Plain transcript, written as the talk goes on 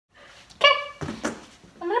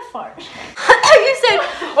fart. You said.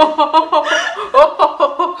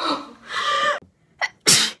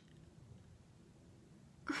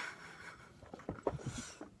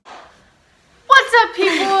 What's up,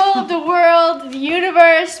 people of the world, the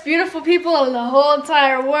universe, beautiful people in the whole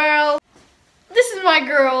entire world? This is my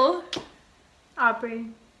girl, Aubrey.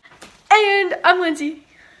 and I'm Lindsay.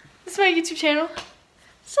 This is my YouTube channel.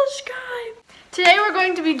 Subscribe. Today we're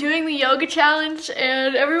going to be doing the yoga challenge,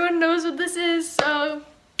 and everyone knows what this is, so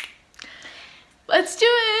let's do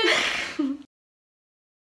it.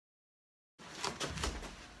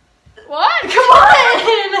 What? Come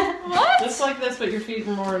on! What? Just like this, but your feet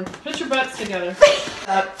are more in. Put your butts together.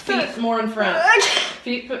 Feet more in front.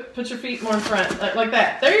 Feet. Put your feet more in front, like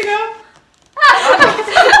that. There you go.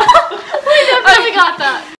 We definitely got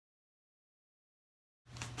that.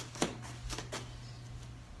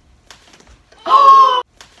 Oh!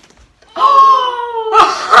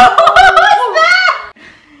 What's that?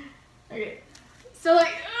 Okay. So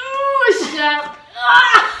like, ooh, snap.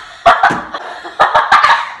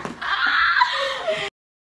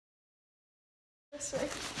 This way.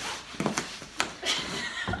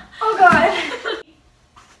 Oh god.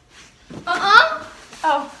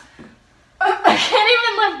 Oh. I can't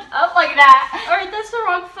even lift up like that. Alright, that's the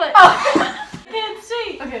wrong foot. Oh. I can't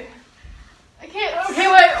see. Okay. I can't. Okay,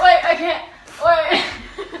 wait, I can't. Wait.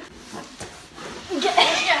 Get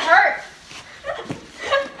hurt.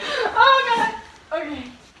 Oh god. Okay.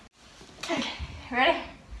 Okay. Ready?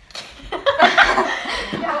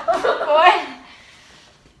 Yeah. Boy.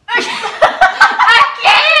 Okay. I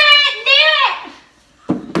can't do it.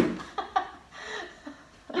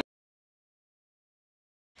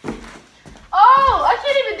 Oh, I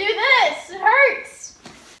can't even do this. It hurts.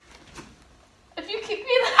 If you kick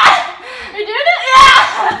me that, you're doing it?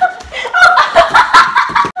 Yeah.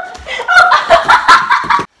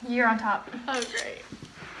 You're on top. Oh, great.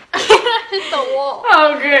 I hit the wall.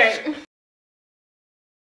 Oh, great.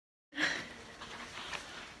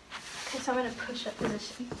 Okay, so I'm in a push-up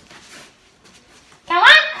position. Come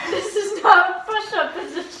on. This is not a push-up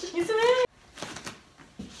position. Isn't it?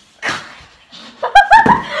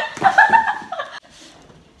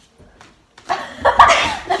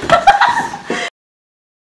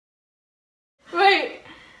 Wait.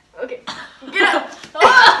 Okay. Get up.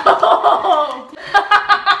 Oh!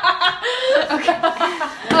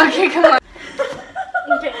 Okay, come on.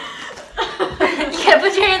 Okay. You can't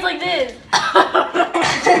put your hands like this.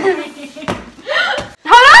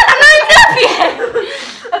 Hold on, I'm not even up yet.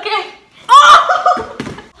 Okay. Oh!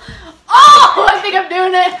 Oh! I think I'm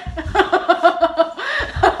doing it.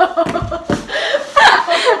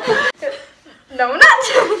 No, I'm not.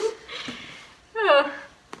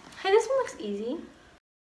 Hey, this one looks easy.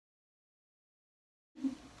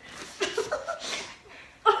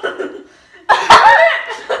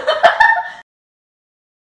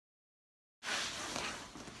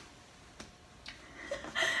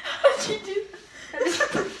 How'd you do that?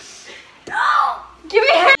 Give me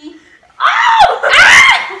a hand.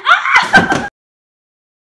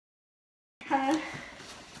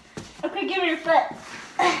 Okay, give me your foot.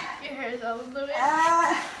 Your hair is all over the way.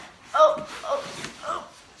 Oh.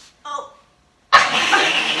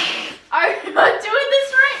 Are you not doing this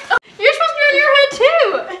right? Oh, you're supposed to be on your head too.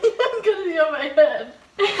 I'm gonna be on my head.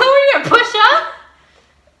 What are you gonna push up?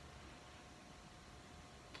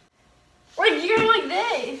 Like you're going like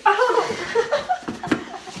this. Oh.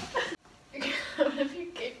 If you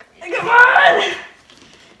kick me. Come on.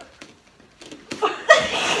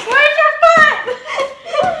 Where's your foot?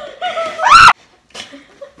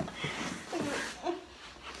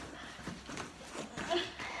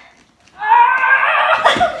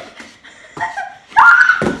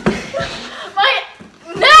 My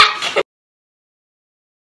neck.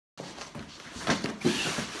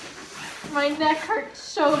 My neck hurts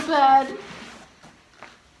so bad.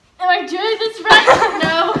 Am I doing this right?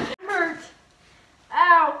 No. It hurts.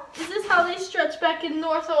 Ow. Is this how they stretch back in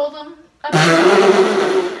North Oldham? I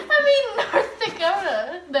mean North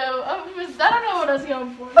Dakota. No, I don't know what I was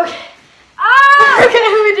going for. Okay. Ah!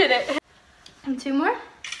 Okay, we did it. And two more.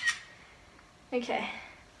 Okay.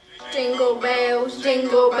 Jingle bells,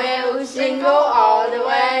 jingle all the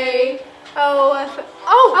way. Oh,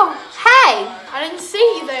 Hey! I didn't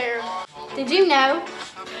see you there. Did you know?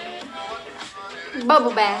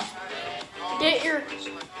 Bubble bath. Get your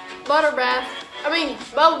bubble bath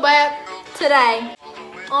Today.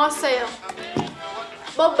 on sale.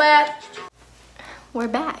 Bubble bath. We're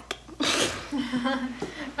back.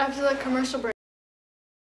 After the commercial break.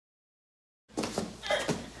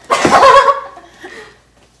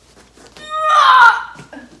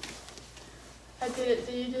 I did it.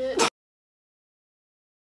 Did you do it?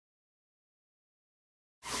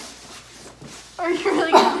 working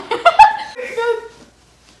really good.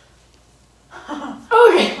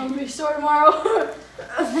 Okay. I'll be sore tomorrow.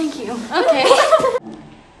 Thank you. Okay.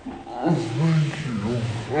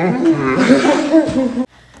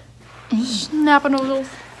 Snapper noodles.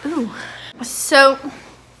 Ooh. So.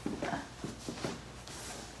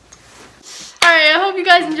 Alright, I hope you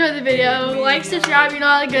guys enjoyed the video. Like, subscribe, you know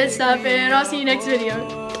all the good stuff, and I'll see you next video.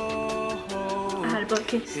 I had a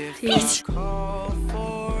bookcase. Peace.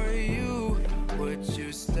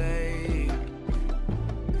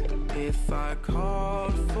 If I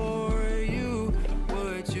called for you,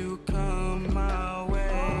 would you come my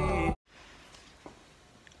way?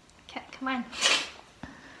 Okay, come on.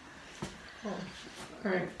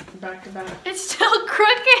 Alright, back to back. It's still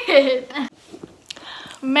crooked.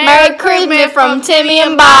 Merry Christmas from Timmy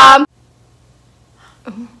and Bob.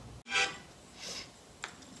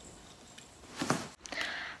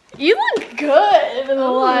 You look good in the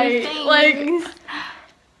light. thanks. Like.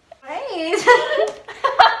 Thanks.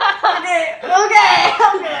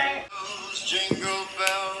 Okay. Jingle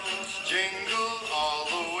bells, jingle all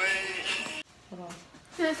the way. Hold on.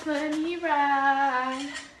 This when he ride.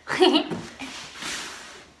 You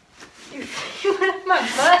went up my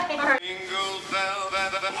butt. Jingle bell,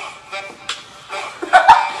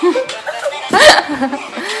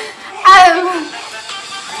 Oh.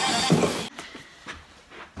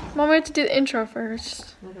 Mom, we have to do the intro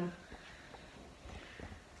first. Okay.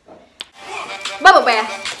 Bubble bath.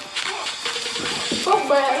 Oh,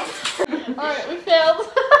 man. Alright, we failed.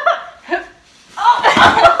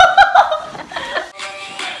 Oh.